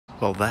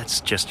Well, that's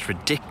just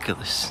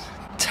ridiculous.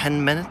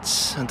 10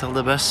 minutes until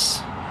the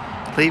bus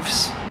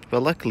leaves.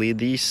 Well, luckily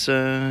these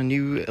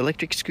new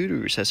electric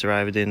scooters has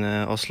arrived in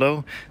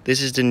Oslo.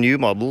 This is the new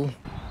model.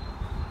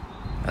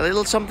 A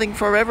little something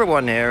for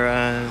everyone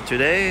here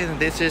today.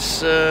 This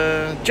is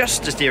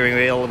just the steering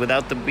wheel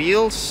without the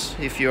wheels,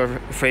 if you're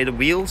afraid of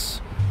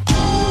wheels.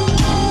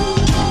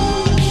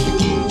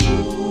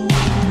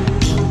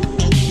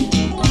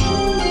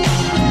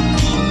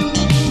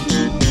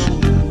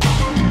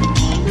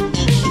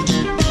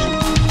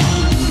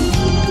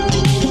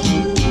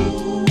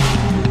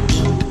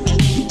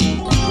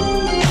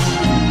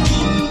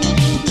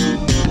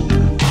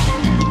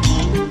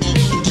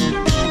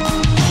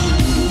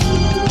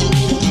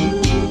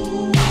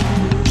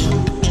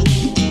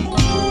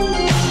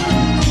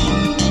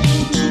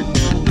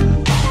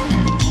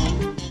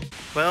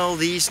 Well,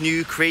 these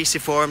new crazy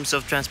forms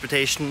of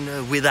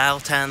transportation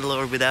without handle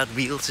or without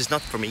wheels is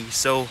not for me,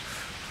 so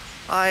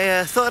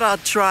I thought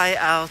I'd try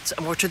out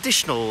a more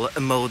traditional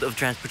mode of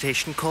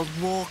transportation called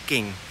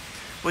walking.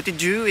 What you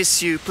do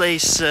is you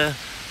place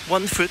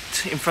one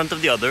foot in front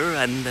of the other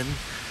and then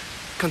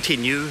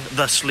continue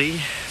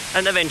thusly,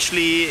 and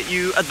eventually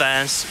you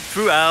advance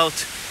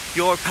throughout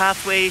your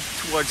pathway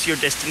towards your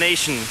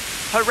destination.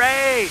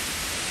 Hooray!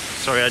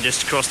 Sorry, I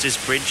just crossed this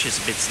bridge.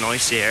 It's a bit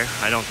noisy here.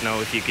 I don't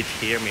know if you could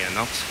hear me or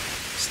not.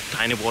 It's a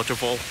tiny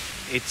waterfall.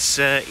 It's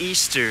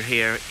Easter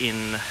here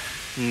in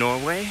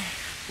Norway.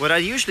 What I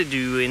usually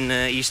do in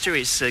Easter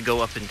is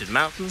go up into the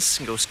mountains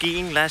and go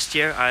skiing. Last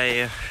year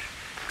I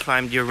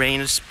climbed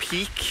Uranus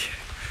Peak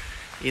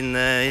in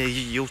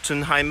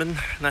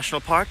Jotunheimen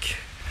National Park.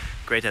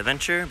 Great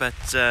adventure,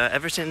 but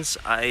ever since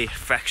I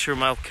fractured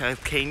my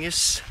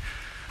calcaneus,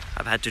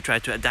 I've had to try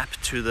to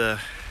adapt to the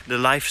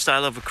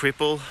lifestyle of a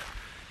cripple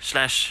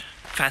slash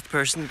fat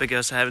person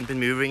because I haven't been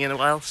moving in a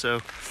while.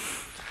 So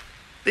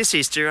this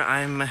Easter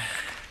I'm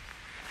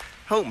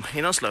home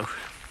in Oslo,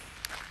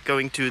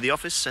 going to the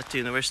office at the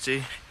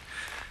university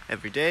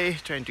every day,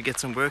 trying to get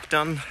some work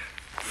done.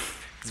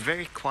 It's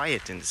very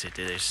quiet in the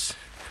city. There's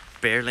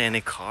barely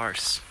any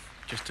cars,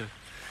 just a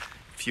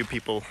few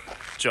people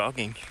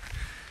jogging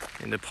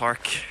in the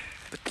park.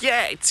 But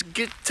yeah, it's a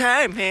good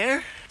time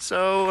here.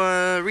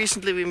 So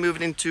recently we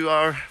moved into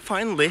our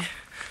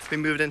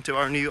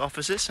new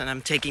offices, and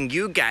I'm taking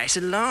you guys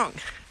along.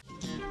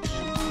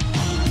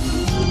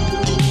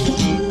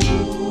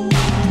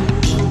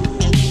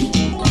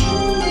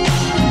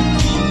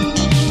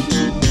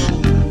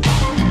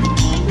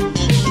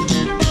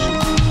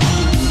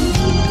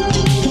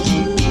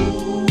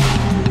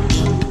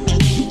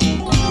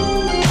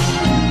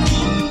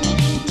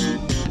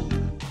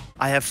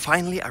 I have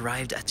finally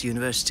arrived at the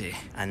university,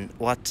 and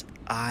what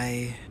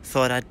I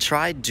thought I'd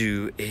try to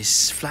do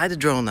is fly the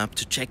drone up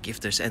to check if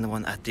there's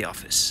anyone at the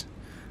office.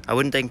 I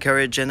wouldn't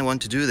encourage anyone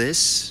to do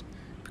this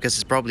because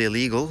it's probably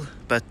illegal,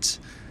 but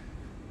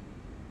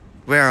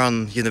we're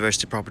on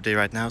university property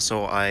right now,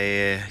 so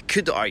I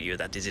could argue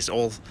that this is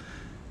all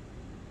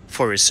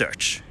for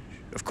research,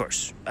 of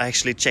course. I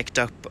actually checked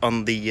up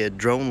on the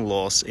drone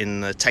laws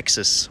in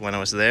Texas when I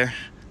was there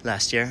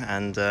last year,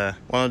 and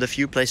one of the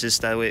few places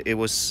that it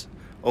was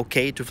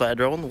okay to fly a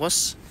drone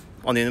was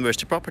on the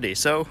university property.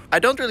 So I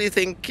don't really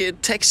think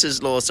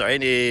Texas laws are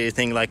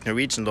anything like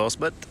Norwegian laws,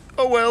 but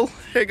oh well,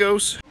 here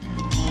goes.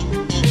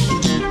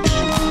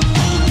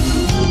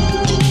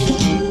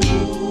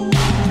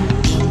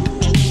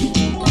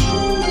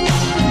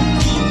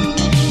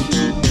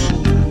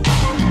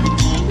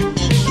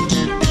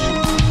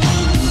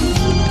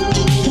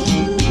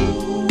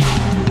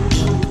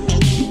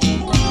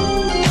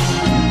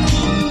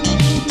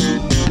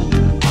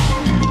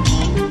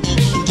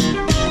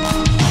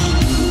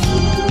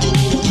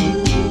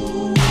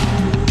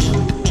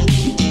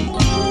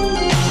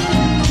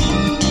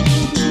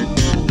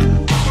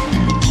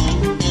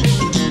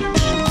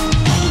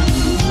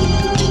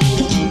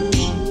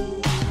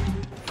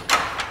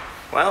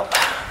 Well,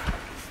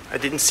 I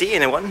didn't see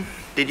anyone,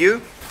 did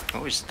you?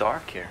 Oh, it's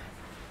dark here.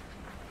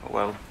 Oh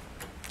well,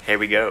 here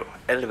we go,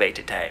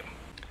 elevator time.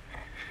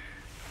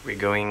 We're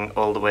going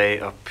all the way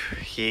up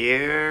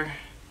here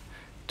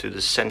to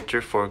the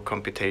Center for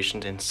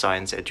Computation in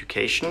Science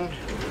Education.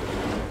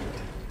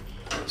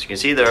 As you can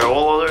see, there are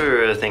all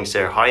other things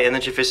there. High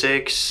energy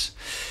physics,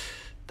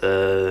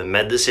 the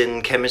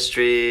medicine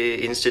chemistry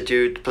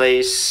institute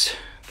place.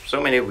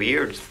 So many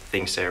weird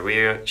things there.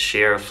 We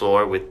share a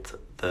floor with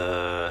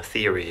the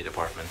theory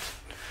department.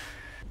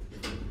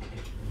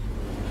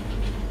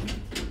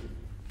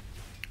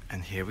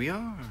 And here we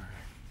are.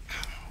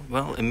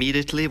 Well,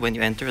 immediately when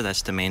you enter,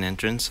 that's the main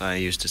entrance. I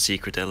used a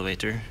secret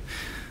elevator.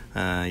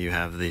 You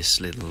have this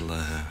little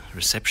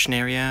reception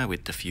area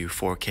with a few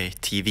 4K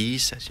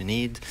TVs as you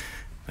need.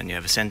 When you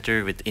have a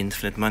center with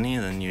infinite money,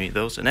 then you need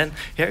those. And then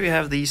here you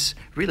have these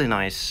really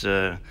nice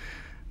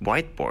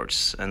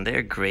whiteboards, and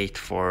they're great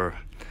for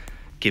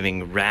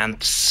giving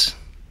ramps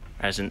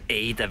as an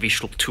aid, a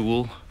visual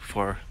tool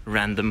for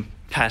random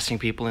passing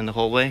people in the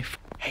hallway.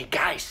 Hey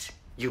guys,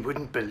 you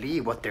wouldn't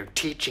believe what they're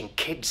teaching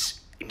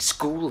kids in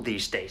school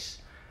these days.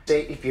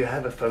 Say if you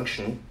have a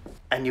function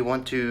and you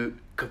want to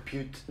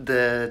compute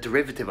the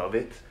derivative of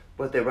it,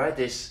 what they write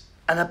is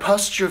an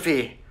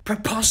apostrophe.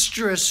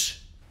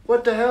 Preposterous.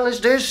 What the hell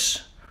is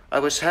this? I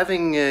was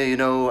having,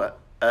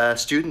 a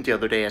student the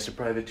other day as a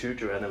private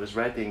tutor, and I was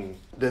writing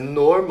the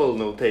normal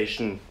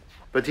notation.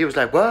 But he was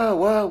like,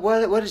 wow,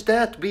 what is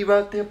that? We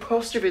wrote the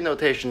apostrophe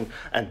notation.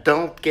 And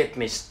don't get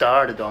me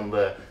started on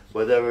the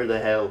whatever the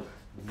hell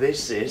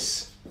this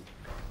is.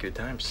 Good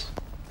times.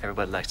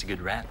 Everybody likes a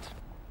good rant.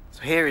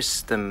 So here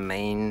is the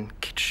main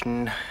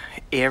kitchen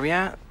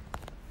area.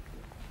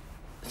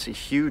 It's a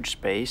huge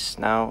space.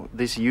 Now,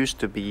 this used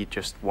to be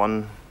just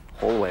one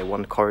hallway,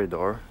 one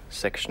corridor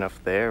section up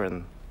there,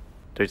 and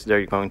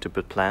they're going to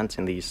put plants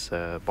in these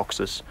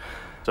boxes.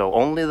 So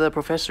only the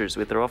professors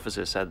with their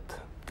offices had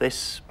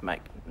this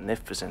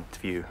magnificent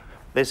view.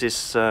 This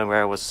is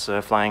where I was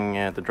flying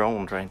the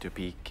drone, trying to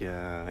peek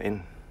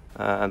in.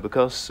 And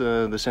because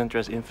the center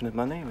has infinite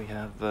money, we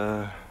have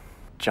a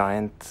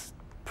giant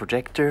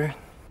projector,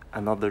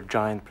 another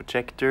giant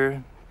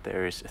projector,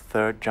 there is a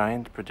third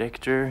giant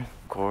projector,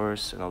 of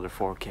course another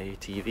 4K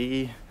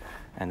TV,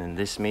 and in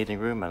this meeting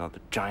room another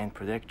giant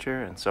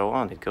projector, and so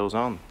on. It goes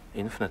on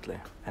infinitely.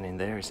 And in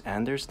there is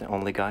Anders, the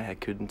only guy I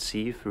couldn't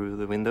see through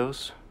the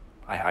windows.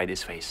 I hide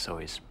his face so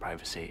his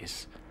privacy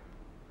is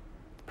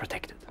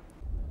protected.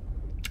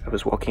 I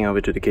was walking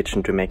over to the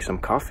kitchen to make some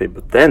coffee,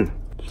 but then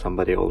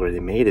somebody already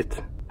made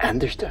it.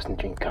 Anders doesn't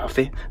drink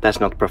coffee. That's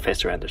not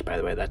Professor Anders, by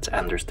the way. That's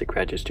Anders, the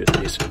graduate student.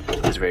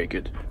 He's very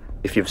good.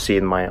 If you've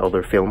seen my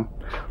other film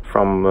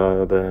from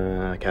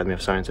the Academy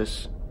of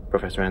Sciences,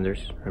 Professor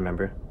Anders,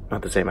 remember?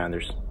 Not the same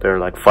Anders. There are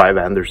like 5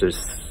 Anderses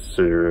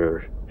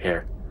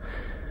here.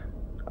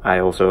 I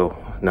also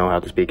know how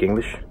to speak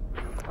English.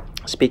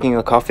 Speaking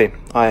of coffee,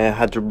 I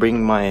had to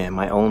bring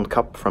my own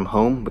cup from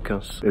home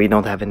because we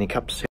don't have any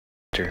cups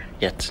here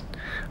yet.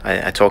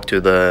 I talked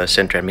to the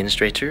center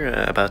administrator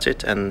about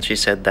it, and she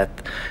said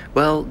that,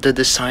 well, the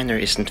designer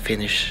isn't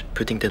finished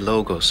putting the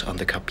logos on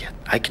the cup yet.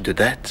 I could do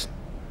that.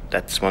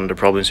 That's one of the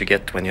problems you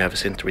get when you have a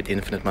center with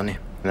infinite money.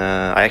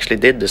 I actually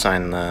did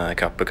design a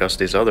cup because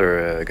this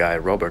other guy,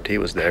 Robert, he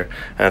was there.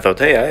 And I thought,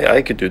 hey,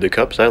 I could do the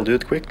cups, I'll do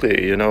it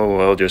quickly. You know,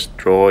 I'll just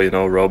draw,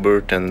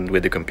 Robert, and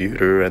with the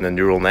computer and a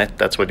neural net,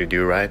 that's what you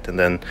do, right? And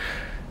then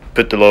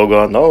put the logo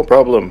on, no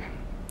problem.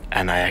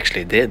 And I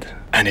actually did.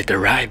 And it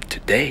arrived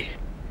today.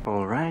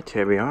 All right,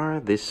 here we are.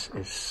 This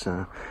is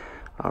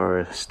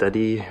our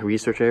study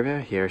research area.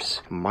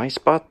 Here's my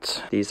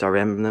spot. These are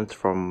remnants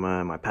from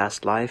my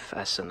past life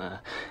as an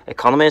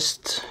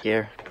economist.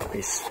 Here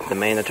is the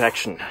main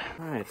attraction.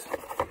 All right,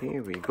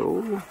 here we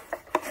go.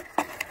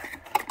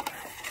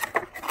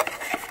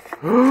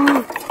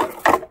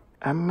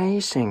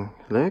 Amazing,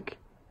 look.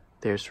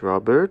 There's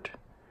Robert.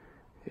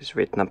 He's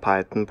written a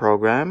Python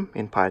program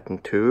in Python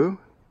 2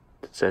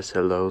 that says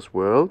hello's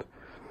world.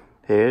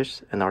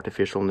 Here's an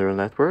artificial neural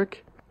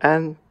network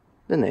and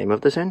the name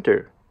of the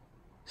center.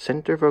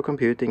 Center for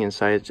Computing in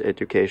Science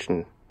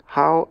Education.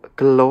 How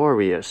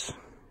glorious.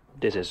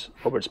 This is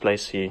Robert's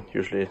place. He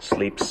usually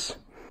sleeps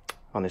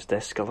on his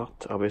desk a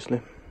lot,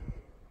 obviously.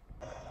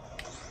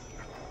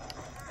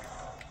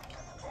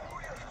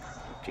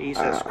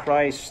 Jesus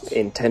Christ.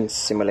 Intense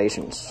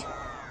simulations.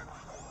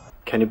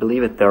 Can you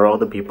believe it? There are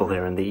other people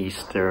here in the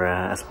east there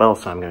as well,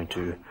 so I'm going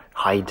to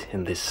hide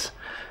in this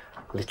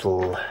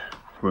little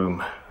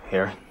room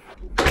here.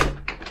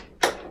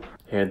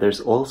 Here there's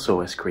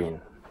also a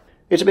screen.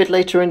 It's a bit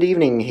later in the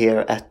evening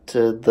here at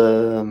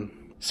the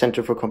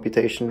Center for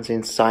Computations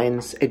in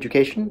Science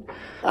Education.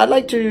 I'd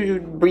like to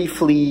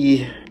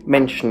briefly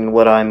mention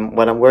what I'm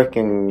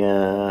working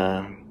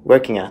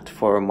at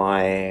for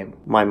my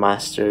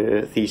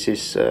master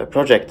thesis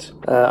project.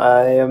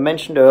 I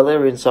mentioned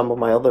earlier in some of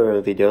my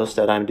other videos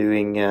that I'm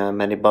doing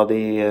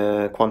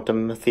many-body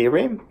quantum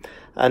theory,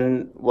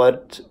 and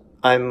what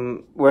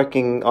I'm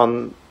working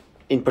on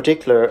in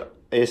particular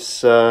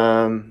is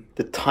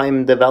the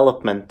time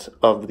development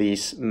of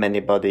these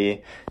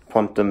many-body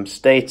quantum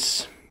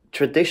states.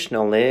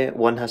 Traditionally,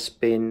 one has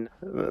been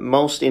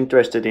most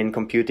interested in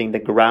computing the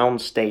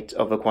ground state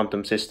of a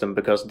quantum system,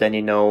 because then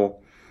you know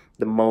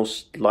the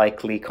most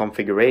likely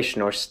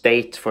configuration or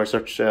state for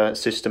such a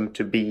system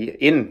to be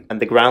in.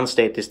 And the ground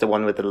state is the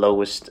one with the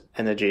lowest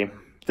energy.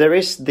 There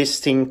is this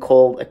thing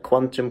called a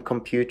quantum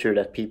computer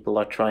that people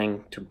are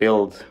trying to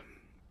build.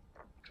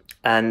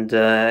 And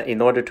in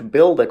order to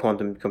build a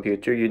quantum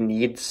computer, you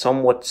need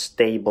somewhat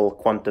stable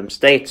quantum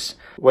states.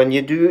 When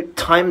you do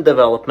time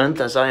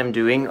development, as I am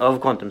doing, of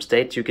quantum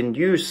states, you can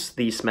use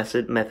these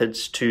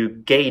methods to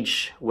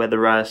gauge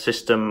whether a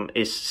system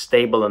is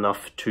stable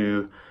enough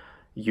to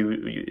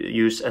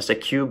use as a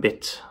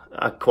qubit,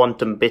 a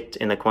quantum bit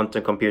in a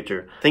quantum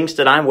computer. Things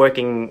that I'm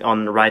working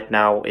on right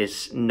now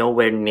is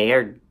nowhere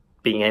near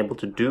being able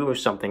to do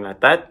something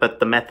like that, but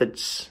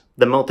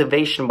the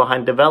motivation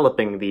behind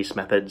developing these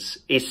methods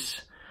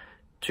is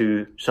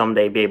to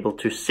someday be able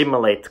to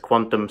simulate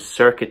quantum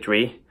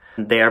circuitry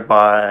and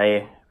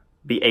thereby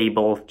be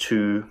able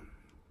to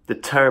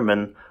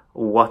determine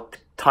what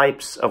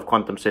types of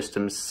quantum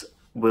systems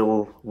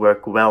will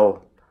work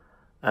well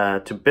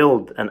to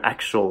build an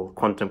actual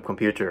quantum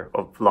computer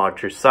of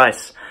larger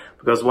size.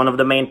 Because one of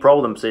the main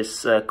problems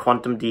is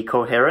quantum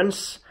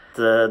decoherence.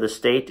 The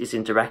state is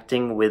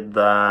interacting with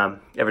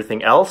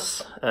everything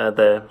else,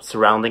 the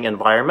surrounding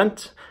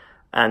environment,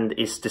 and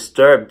is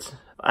disturbed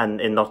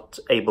and is not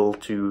able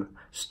to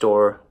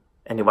store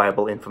any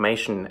viable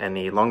information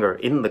any longer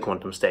in the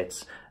quantum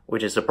states,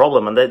 which is a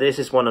problem. And this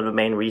is one of the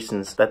main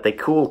reasons that they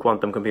cool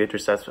quantum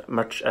computers as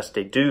much as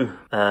they do,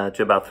 to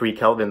about 3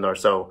 Kelvin or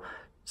so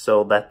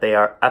that they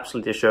are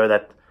absolutely sure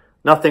that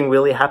nothing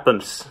really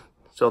happens,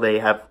 so they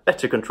have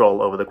better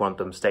control over the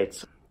quantum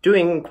states.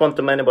 Doing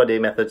quantum many-body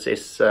methods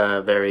is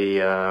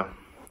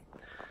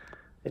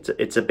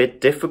it's a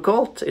bit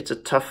difficult. It's a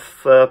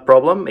tough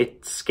problem.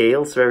 It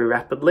scales very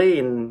rapidly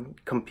in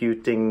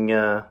computing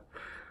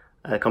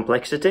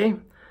complexity.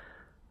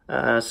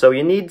 So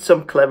you need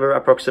some clever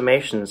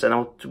approximations, and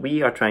what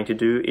we are trying to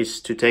do is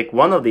to take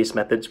one of these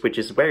methods, which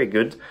is very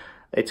good.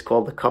 It's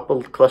called the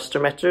coupled cluster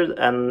method,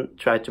 and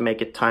try to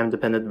make a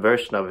time-dependent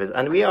version of it.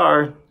 And we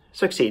are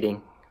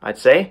succeeding, I'd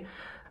say.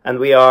 And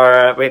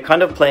we're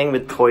kind of playing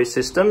with toy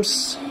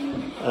systems,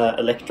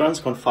 electrons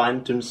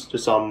confined to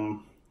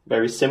some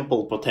very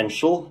simple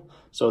potential,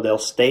 so they'll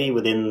stay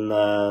within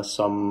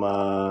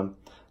some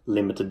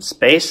limited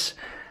space.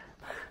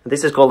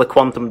 This is called a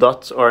quantum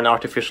dot, or an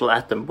artificial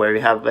atom, where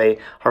you have a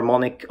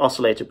harmonic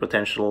oscillator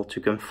potential to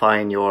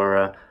confine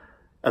your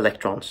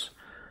electrons.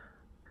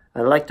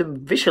 I'd like to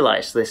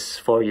visualize this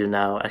for you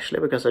now, actually,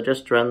 because I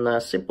just ran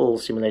a simple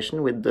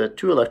simulation with the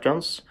 2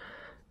 electrons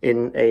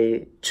in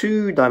a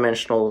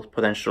 2-dimensional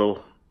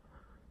potential,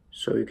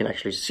 so you can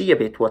actually see a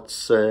bit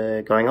what's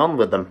going on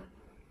with them.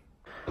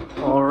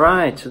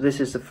 Alright, so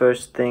this is the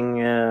first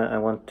thing I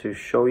want to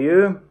show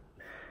you.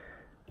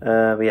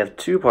 We have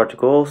 2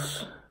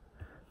 particles.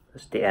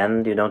 That's the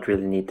end. You don't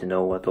really need to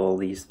know what all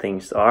these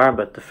things are,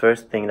 but the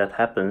first thing that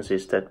happens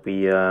is that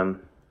we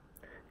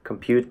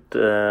compute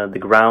the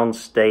ground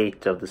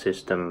state of the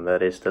system,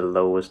 that is the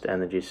lowest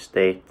energy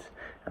state,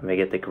 and we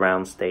get the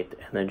ground state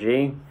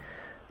energy.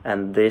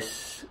 And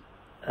this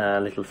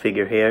little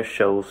figure here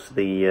shows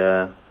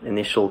the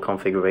initial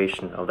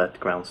configuration of that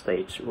ground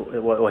state.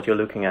 What you're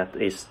looking at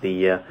is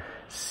the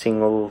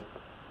single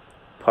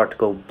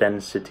particle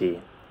density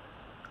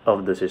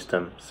of the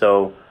system.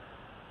 So,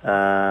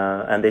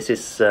 and this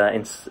is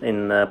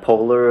in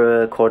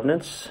polar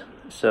coordinates.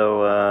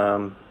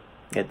 So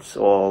it's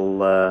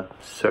all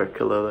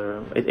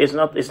circular. It's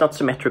not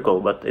symmetrical,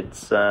 but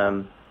it's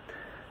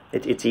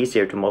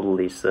easier to model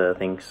these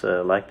things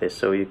like this.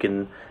 So you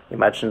can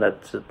imagine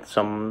that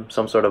some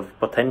sort of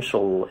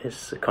potential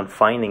is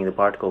confining the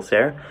particles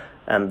here,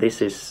 and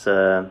this is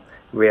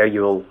where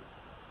you'll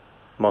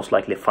most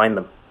likely find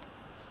them,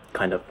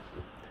 kind of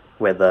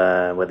where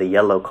the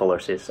yellow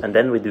colors is. And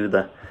then we do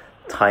the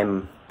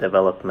time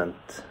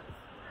development,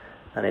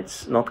 and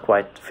it's not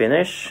quite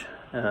finished.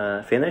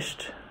 It's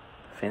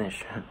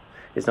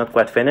not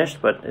quite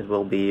finished, but it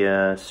will be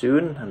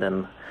soon, and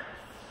then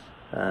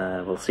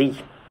we'll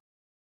see.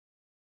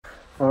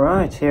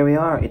 Alright, here we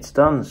are, it's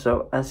done.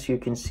 So as you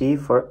can see,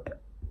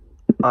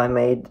 I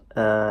made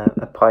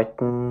a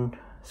Python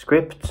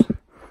script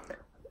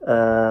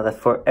that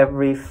for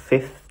every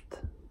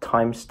 5th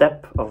time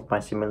step of my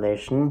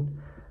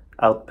simulation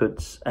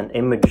outputs an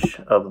image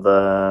of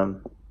the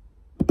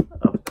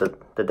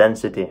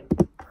density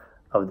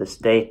of the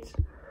state.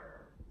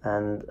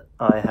 And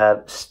I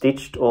have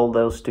stitched all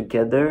those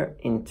together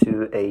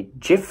into a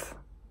GIF,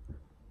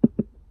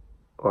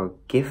 or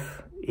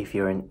GIF if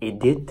you're an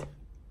idiot.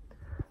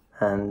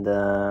 And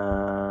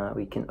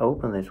we can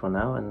open this one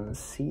now and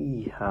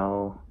see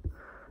how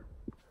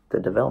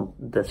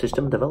the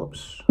system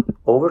develops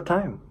over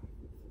time.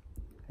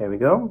 Here we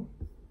go.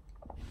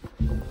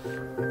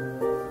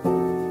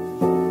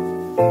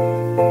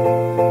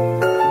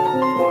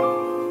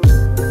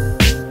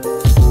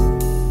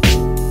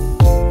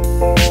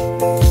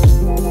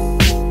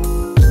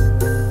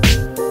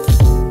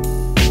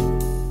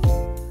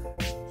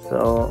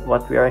 So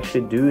what we are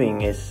actually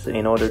doing is,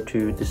 in order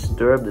to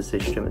disturb the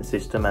system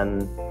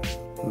and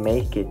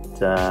make it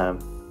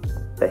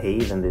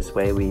behave in this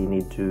way,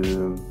 we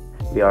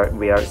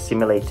are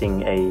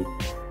simulating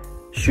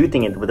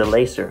shooting it with a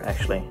laser,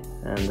 actually.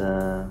 And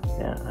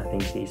yeah, I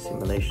think these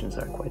simulations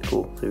are quite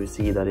cool. So you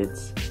see that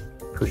it's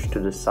pushed to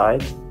the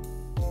side.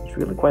 It's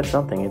really quite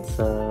something.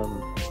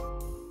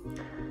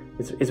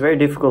 It's very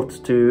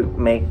difficult to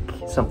make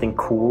something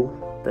cool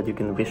that you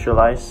can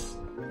visualize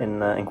in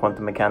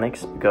quantum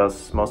mechanics,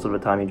 because most of the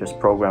time you just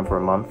program for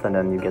a month and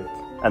then you get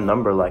a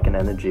number like an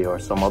energy or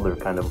some other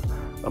kind of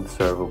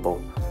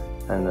observable.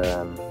 And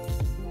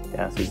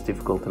yeah, so it's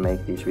difficult to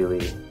make these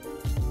really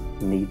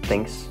neat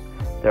things.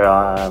 There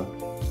are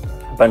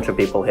a bunch of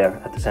people here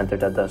at the center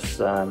that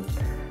does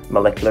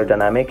molecular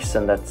dynamics,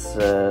 and that's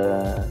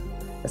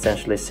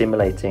essentially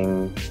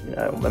simulating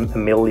a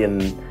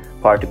million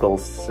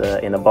particles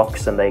in a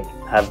box, and they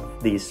have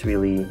these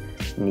really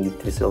neat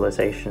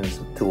visualizations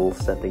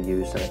tools that they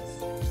use, and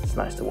it's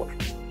nice to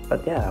watch.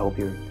 But yeah, I hope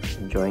you're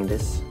enjoying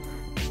this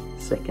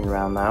second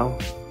round now.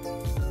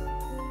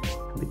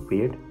 A bit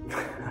weird.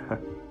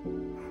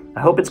 I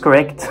hope it's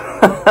correct.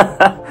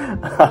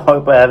 I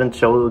hope I haven't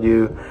showed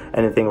you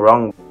anything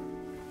wrong.